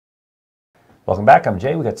Welcome back. I'm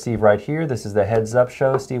Jay. We got Steve right here. This is the Heads Up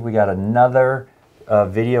Show. Steve, we got another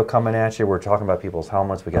video coming at you. We're talking about people's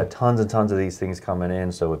helmets. We got tons and tons of these things coming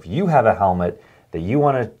in. So if you have a helmet that you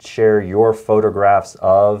want to share your photographs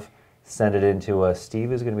of, send it in to us.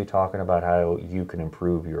 Steve is going to be talking about how you can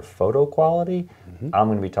improve your photo quality. I'm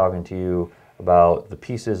going to be talking to you about the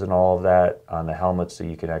pieces and all of that on the helmets, so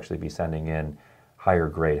you can actually be sending in higher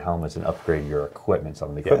grade helmets and upgrade your equipment. So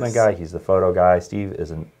I'm the equipment guy. He's the photo guy. Steve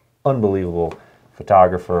is an unbelievable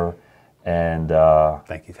photographer, and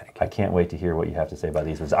thank you. I can't wait to hear what you have to say about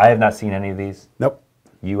these. I have not seen any of these. Nope.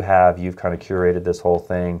 You have. You've kind of curated this whole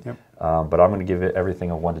thing. Yep. But I'm going to give it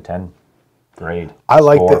everything a 1 to 10 grade. I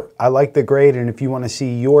like the grade, and if you want to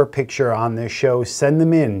see your picture on this show, send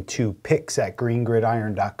them in to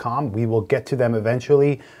pics@greengridiron.com. We will get to them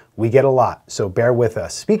eventually. We get a lot, so bear with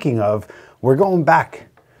us. Speaking of, we're going back.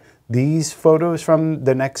 These photos from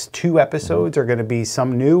the next 2 episodes are going to be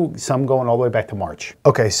some new, some going all the way back to March.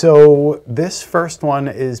 Okay, so this first one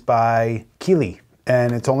is by Keeley,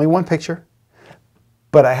 and it's only 1 picture,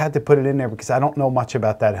 but I had to put it in there because I don't know much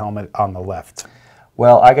about that helmet on the left.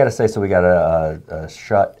 Well, I got to say, so we got a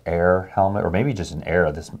Schutt Air helmet, or maybe just an Air.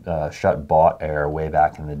 This Schutt bought Air way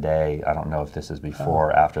back in the day. I don't know if this is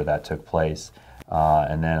before or after that took place.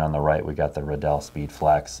 And then on the right, we got the Riddell Speed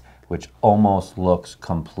Flex, which almost looks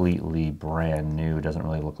completely brand new. It doesn't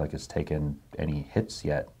really look like it's taken any hits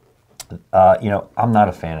yet. You know, I'm not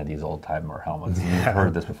a fan of these old-timer helmets. You've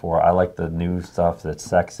heard this before. I like the new stuff that's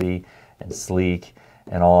sexy and sleek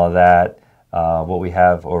and all of that. What we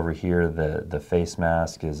have over here, the face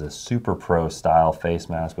mask, is a Super Pro style face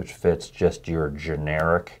mask, which fits just your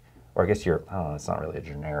generic, or I guess your, I don't know, it's not really a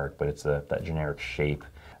generic, but it's that generic shape.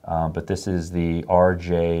 But this is the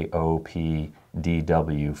RJOPDW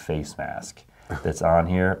face mask that's on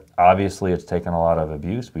here. Obviously, it's taken a lot of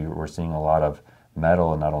abuse. We're seeing a lot of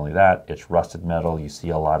metal, and not only that, it's rusted metal. You see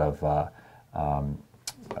a lot of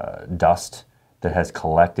dust that has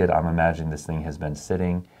collected. I'm imagining this thing has been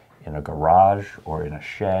sitting in a garage or in a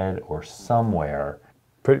shed or somewhere.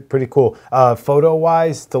 Pretty cool.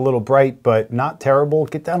 Photo-wise, it's a little bright, but not terrible.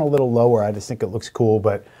 Get down a little lower. I just think it looks cool,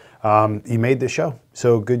 but you made the show,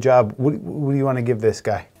 so good job. What do you want to give this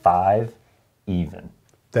guy? 5 even.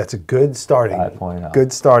 That's a good starting. 5.0.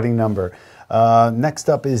 Good starting number. Next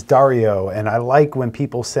up is Dario, and I like when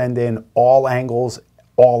people send in all angles,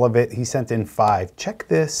 all of it. He sent in 5. Check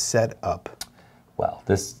this setup. Well,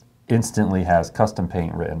 this instantly has custom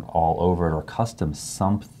paint written all over it, or custom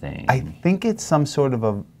something. I think it's some sort of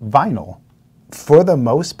a vinyl. For the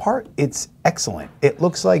most part, it's excellent. It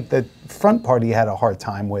looks like the front part he had a hard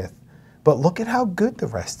time with, but look at how good the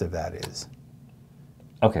rest of that is.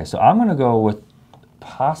 Okay, so I'm going to go with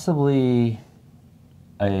possibly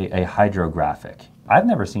a hydrographic. I've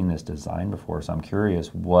never seen this design before, so I'm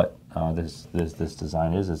curious what this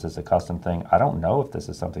design is. Is this a custom thing? I don't know if this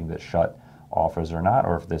is something that Schutt offers or not,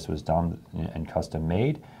 or if this was done and custom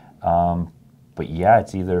made. But yeah,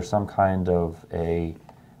 it's either some kind of a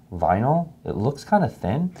vinyl. It looks kind of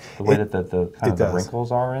thin, the way that the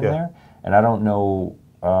wrinkles are in there, and I don't know.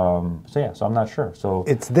 So I'm not sure. So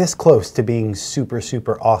it's this close to being super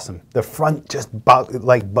awesome. The front just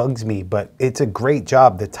bugs me, but it's a great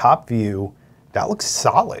job. The top view, that looks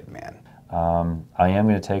solid, man. I am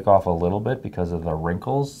going to take off a little bit because of the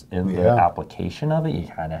wrinkles in the application of it. You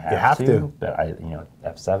kind of have to. But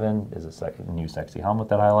F7 is a new sexy helmet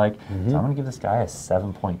that I like. So I'm going to give this guy a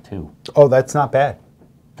 7.2. Oh, that's not bad.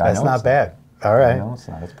 That's not bad. All right. No, it's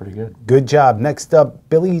not. It's pretty good. Good job. Next up,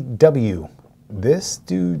 Billy W. This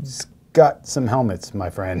dude's got some helmets, my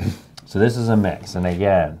friend. So this is a mix, and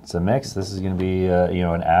again, it's a mix. This is going to be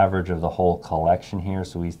an average of the whole collection here.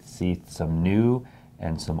 So we see some new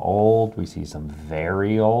and some old. We see some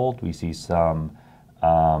very old. We see some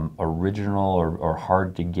original or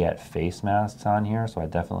hard to get face masks on here. So I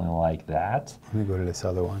definitely like that. Let me go to this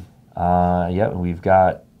other one. Yeah, and we've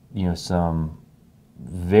got some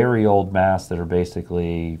very old masks that are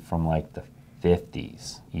basically from like the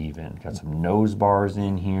 50s even. Got some nose bars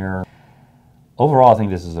in here. Overall, I think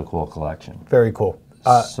this is a cool collection. Very cool.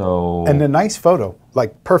 And a nice photo,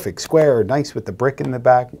 like perfect square, nice with the brick in the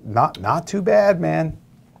back. Not too bad, man.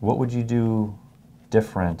 What would you do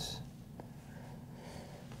different?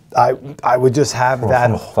 I would just have that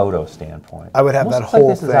from a photo standpoint. I would have that whole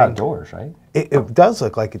this thing. Is outdoors, right? It does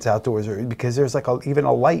look like it's outdoors because there's like even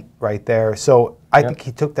a light right there. So I think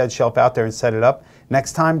he took that shelf out there and set it up.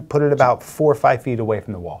 Next time, put it about 4 or 5 feet away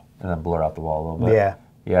from the wall. And then blur out the wall a little bit. Yeah.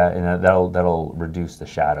 Yeah, and that'll reduce the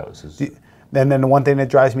shadows. And then the one thing that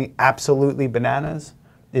drives me absolutely bananas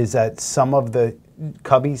is that some of the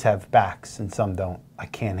cubbies have backs and some don't. I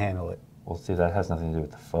can't handle it. Well, see, that has nothing to do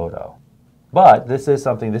with the photo. But this is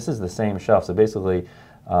something, this is the same shelf. So basically,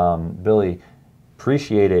 Billy,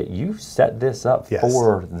 appreciate it. You set this up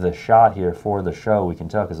for the shot here, for the show. We can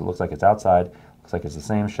tell because it looks like it's outside. Looks like it's the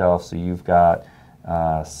same shelf. So you've got,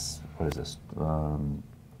 what is this?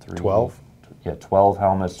 12? Yeah, 12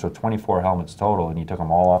 helmets, so 24 helmets total, and you took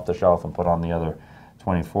them all off the shelf and put on the other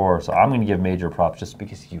 24. So I'm going to give major props just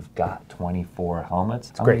because you've got 24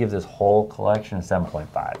 helmets. I'm going to give this whole collection a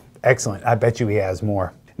 7.5. Excellent. I bet you he has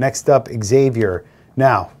more. Next up, Xavier.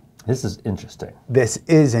 Now, this is interesting. This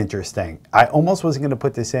is interesting. I almost wasn't going to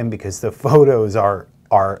put this in because the photos are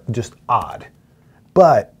just odd,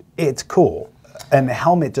 but it's cool. And the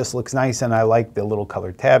helmet just looks nice, and I like the little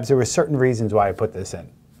colored tabs. There were certain reasons why I put this in.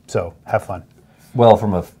 So have fun. Well,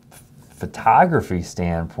 from a photography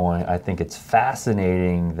standpoint, I think it's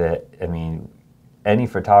fascinating that, I mean, any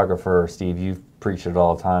photographer, Steve, you've preached it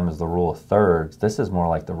all the time, is the rule of thirds. This is more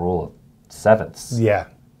like the rule of sevenths. Yeah.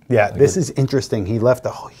 Yeah, like this is interesting. He left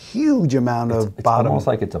a huge amount of bottom. It's almost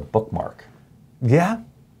like it's a bookmark. Yeah.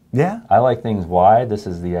 Yeah. I like things wide. This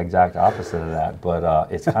is the exact opposite of that,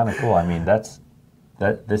 but it's kind of cool. I mean, this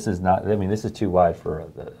is not, I mean, this is too wide for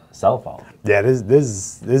a cell phone. Yeah,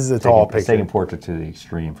 this is a tall picture. It's taking portrait to the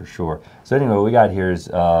extreme for sure. So anyway, what we got here is,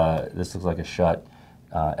 this looks like a Schutt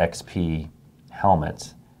XP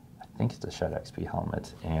helmet. I think it's a Schutt XP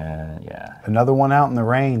helmet, and yeah. Another one out in the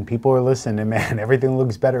rain. People are listening, man. Everything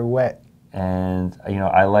looks better wet. And, you know,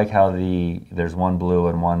 I like how there's one blue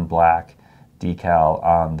and one black decal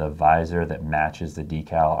on the visor that matches the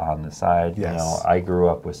decal on the side. Yes. You know, I grew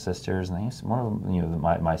up with sisters, and one of them, you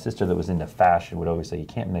know, my sister that was into fashion would always say, you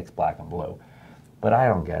can't mix black and blue. But I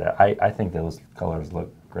don't get it. I think those colors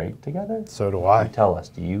look great together. So do I. You tell us,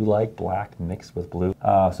 do you like black mixed with blue?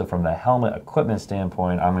 So from the helmet equipment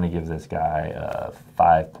standpoint, I'm going to give this guy a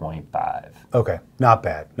 5.5. Okay, not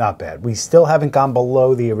bad, not bad. We still haven't gone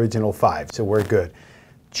below the original 5, so we're good.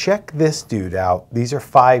 Check this dude out. These are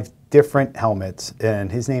 5 different helmets,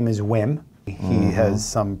 and his name is Wim. He has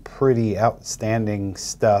some pretty outstanding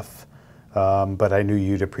stuff, but I knew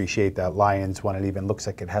you'd appreciate that Lions one. It even looks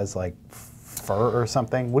like it has like fur or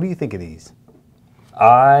something. What do you think of these?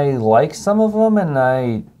 I like some of them, and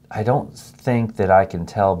I don't think that I can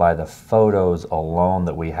tell by the photos alone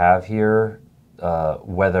that we have here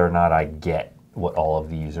whether or not I get what all of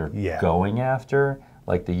these are going after.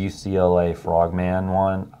 Like the UCLA Frogman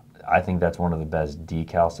one, I think that's one of the best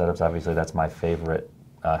decal setups. Obviously, that's my favorite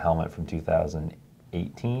helmet from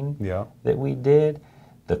 2018 that we did.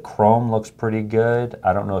 The chrome looks pretty good.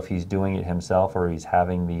 I don't know if he's doing it himself or he's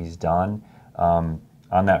having these done. On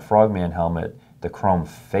that Frogman helmet, the chrome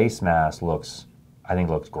face mask I think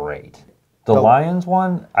looks great. The Lions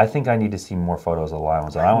one, I think I need to see more photos of the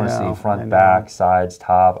Lions. I want to see front, back, sides,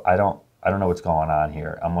 top. I don't know what's going on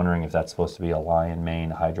here. I'm wondering if that's supposed to be a lion mane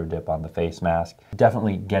hydro dip on the face mask.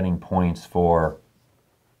 Definitely getting points for,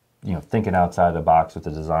 you know, thinking outside the box with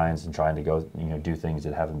the designs and trying to go, you know, do things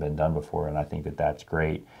that haven't been done before, and I think that that's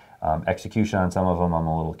great. Execution on some of them, I'm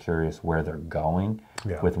a little curious where they're going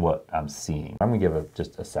with what I'm seeing. I'm gonna give it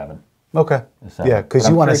just a 7. Okay. Yeah, because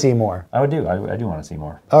you want to see more. I do want to see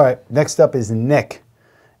more. All right. Next up is Nick.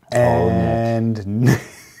 And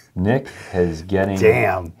Nick is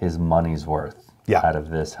getting his money's worth out of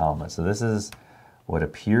this helmet. So this is what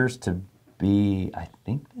appears to be, I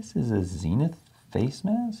think this is a Xenith face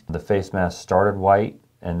mask. The face mask started white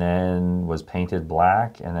and then was painted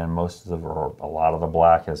black, and then a lot of the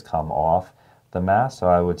black has come off the mask. So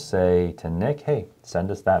I would say to Nick, hey,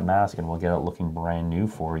 send us that mask and we'll get it looking brand new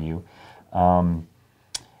for you.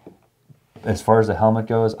 As far as the helmet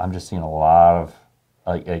goes, I'm just seeing a lot of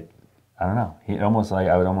I don't know.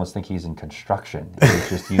 I would almost think he's in construction. He's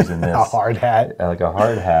just using this a hard hat, like a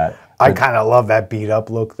hard hat. I kind of love that beat up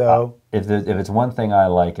look, though. If it's one thing I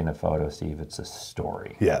like in a photo, Steve, it's a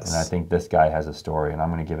story. Yes. And I think this guy has a story, and I'm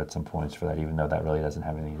going to give it some points for that, even though that really doesn't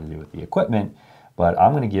have anything to do with the equipment. But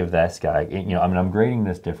I'm going to give this guy, you know, I mean, I'm grading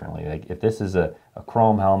this differently. Like if this is a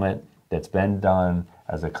chrome helmet that's been done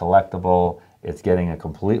as a collectible, it's getting a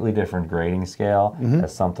completely different grading scale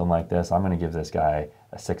as something like this. I'm going to give this guy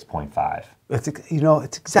a 6.5. It's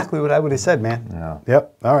exactly what I would have said, man. Yeah.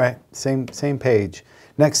 Yep. All right. Same page.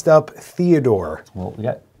 Next up, Theodore. Well, we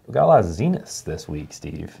got a lot of Xeniths this week,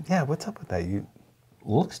 Steve. Yeah. What's up with that?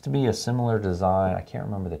 Looks to be a similar design. I can't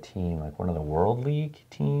remember the team. Like one of the World League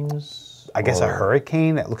teams. I guess a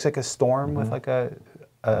hurricane. It looks like a storm with like a.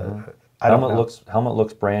 Helmet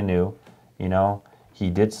looks brand new. You know.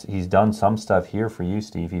 He's done some stuff here for you,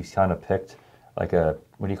 Steve. He's kind of picked like a,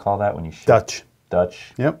 what do you call that when you shoot?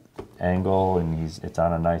 Dutch angle, and it's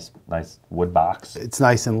on a nice wood box. It's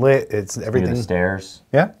nice and lit. It's everything. Near the stairs.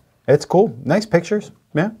 Yeah, it's cool. Nice pictures.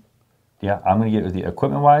 Yeah. Yeah, I'm going to get with the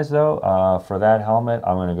equipment-wise, though. For that helmet,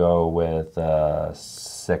 I'm going to go with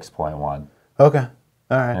 6.1. Okay.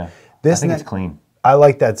 All right. Yeah. I think it's clean. I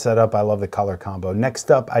like that setup. I love the color combo.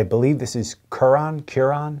 Next up, I believe this is Curon?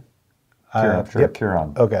 Curon.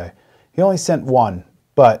 Okay. He only sent one,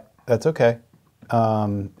 but that's okay.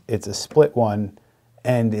 It's a split one,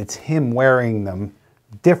 and it's him wearing them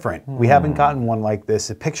different. We haven't gotten one like this.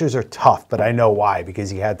 The pictures are tough, but I know why,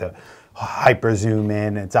 because he had to hyper zoom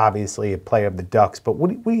in. It's obviously a play of the Ducks, but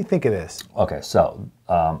what do you think of this? Okay, so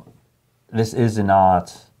this is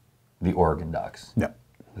not the Oregon Ducks. No.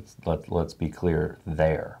 Let's be clear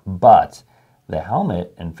there. But the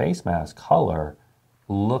helmet and face mask color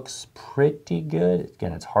looks pretty good.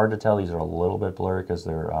 Again, it's hard to tell. These are a little bit blurry because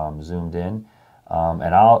they're zoomed in.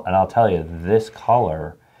 And I'll tell you, this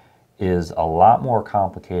color is a lot more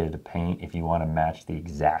complicated to paint if you want to match the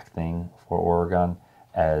exact thing for Oregon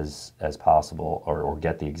as possible, or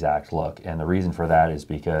get the exact look. And the reason for that is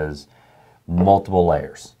because multiple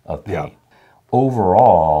layers of paint.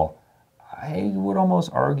 Overall, I would almost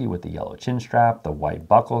argue with the yellow chin strap, the white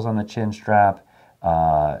buckles on the chin strap,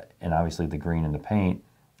 and obviously the green in the paint,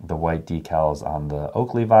 the white decals on the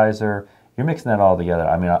Oakley visor. You're mixing that all together.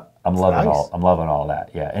 I mean, I'm loving all that.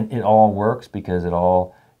 Yeah, and it all works because it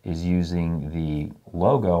all is using the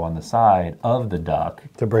logo on the side of the duck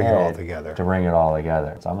to bring it all together. So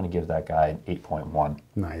I'm going to give that guy an 8.1.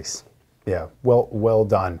 Nice. Yeah. Well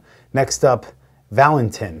done. Next up,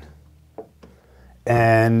 Valentin.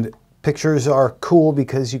 And pictures are cool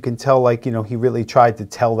because you can tell, like, you know, he really tried to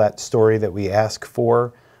tell that story that we ask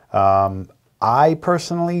for. I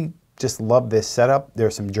personally just love this setup.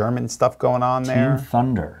 There's some German stuff going on there. Team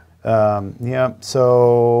Thunder. Yeah.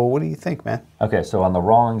 So what do you think, man? Okay, so on the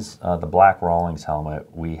Rawlings, the black Rawlings helmet,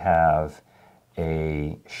 we have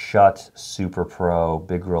a Schutt Super Pro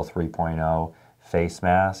Big Grill 3.0 face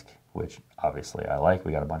mask, which obviously I like.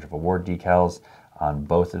 We got a bunch of award decals on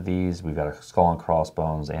both of these. We've got a skull and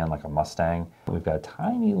crossbones and like a Mustang. We've got a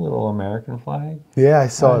tiny little American flag. Yeah, I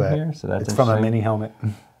saw that. Here, so that's it's from a mini helmet.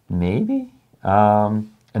 Maybe.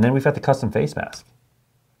 And then we've got the custom face mask.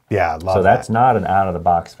 Yeah, I love that. So that's not an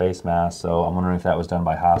out-of-the-box face mask, so I'm wondering if that was done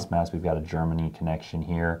by HASMAS. We've got a Germany connection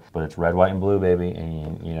here, but it's red, white, and blue, baby,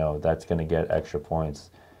 and you know that's going to get extra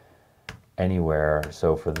points anywhere.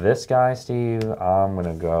 So for this guy, Steve, I'm going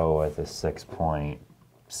to go with a 6.7.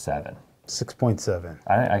 6.7.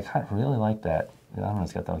 I kind of really like that. I don't know,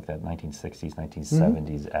 it's got like that 1960s,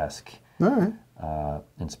 1970s-esque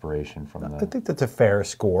inspiration from the... I think that's a fair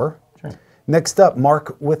score. Sure. Next up,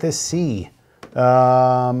 Mark with a C. This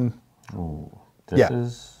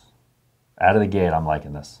is out of the gate. I'm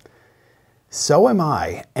liking this. So am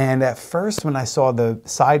I. And at first, when I saw the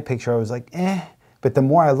side picture, I was like, eh. But the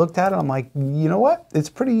more I looked at it, I'm like, you know what? It's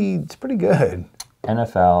pretty good.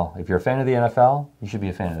 NFL. If you're a fan of the NFL, you should be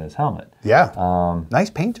a fan of this helmet. Yeah. Nice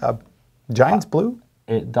paint job. Giants blue.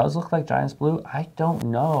 It does look like Giants blue. I don't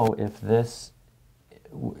know if this.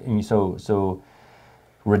 So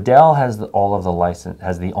Riddell has the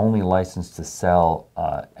only license to sell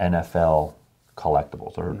NFL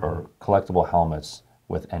collectibles or collectible helmets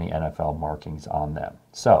with any NFL markings on them.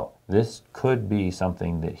 So this could be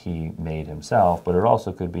something that he made himself, but it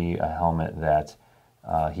also could be a helmet that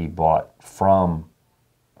he bought from,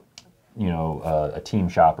 you know, a team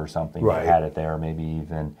shop or something. Right. That had it there, maybe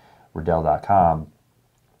even Riddell.com.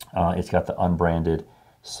 It's got the unbranded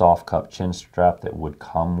soft cup chin strap that would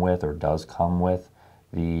come with, or does come with,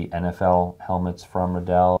 the NFL helmets from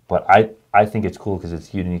Riddell. But I think it's cool because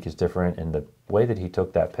it's unique, it's different, and the way that he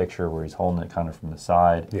took that picture where he's holding it kind of from the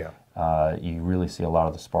side, you really see a lot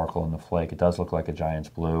of the sparkle in the flake. It does look like a Giants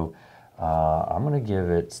blue. I'm going to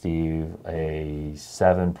give it, Steve, a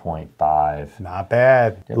 7.5. Not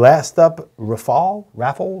bad. Yep. Last up, Raffle?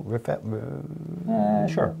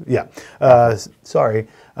 Sure. Yeah. Sorry.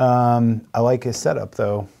 I like his setup,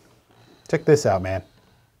 though. Check this out, man.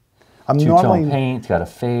 Two-tone paint, it's got a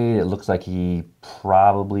fade. It looks like he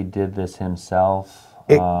probably did this himself,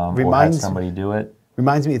 or had somebody do it.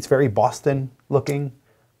 Reminds me, it's very Boston looking.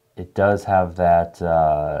 It does have that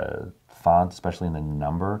font, especially in the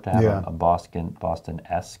number, to have a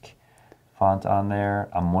Boston-esque font on there.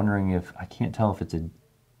 I'm wondering if, I can't tell if it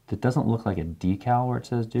doesn't look like a decal where it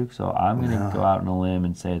says Duke, so I'm going to go out on a limb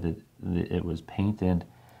and say that it was painted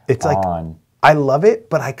on. I love it,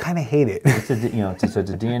 but I kind of hate it. It's a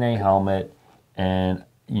DNA helmet, and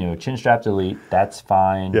chin strap delete. That's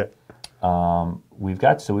fine. Yeah. We've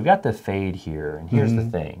got the fade here, and here's the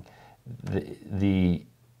thing: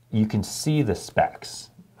 you can see the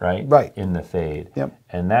specs, right? Right. In the fade. Yep.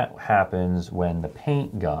 And that happens when the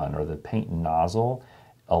paint gun or the paint nozzle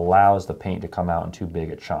allows the paint to come out in too big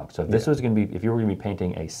a chunk. So if this was going to be, if you were going to be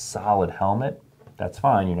painting a solid helmet, that's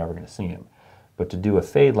fine, you're never going to see them. But to do a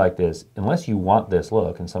fade like this, unless you want this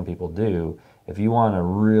look, and some people do, if you want to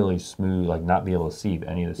really smooth, like not be able to see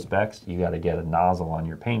any of the specks, you got to get a nozzle on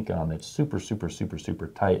your paint gun that's super, super, super, super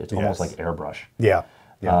tight. It's almost like airbrush. Yeah.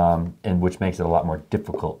 And which makes it a lot more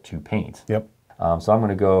difficult to paint. Yep. So I'm going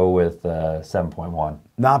to go with 7.1.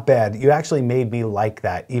 Not bad. You actually made me like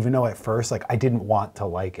that, even though at first, like, I didn't want to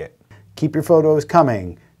like it. Keep your photos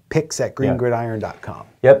coming. Pics at greengridiron.com.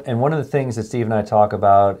 Yep, and one of the things that Steve and I talk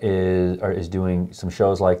about is doing some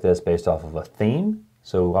shows like this based off of a theme.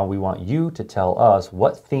 So we want you to tell us,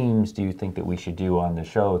 what themes do you think that we should do on the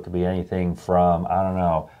show? It could be anything from, I don't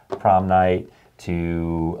know, prom night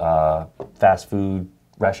to fast food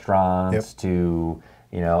restaurants to,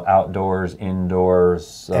 you know, outdoors,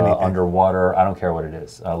 indoors, underwater. I don't care what it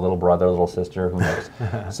is. Little brother, little sister, who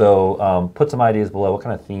knows? So put some ideas below. What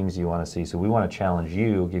kind of themes do you want to see? So we want to challenge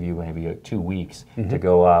you, give you maybe 2 weeks to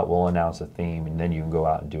go out. We'll announce a theme, and then you can go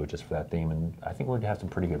out and do it just for that theme. And I think we'll have some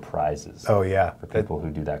pretty good prizes. Oh, yeah. For people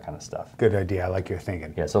who do that kind of stuff. Good idea. I like your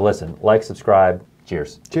thinking. Yeah, so listen, like, subscribe.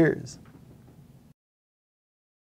 Cheers. Cheers.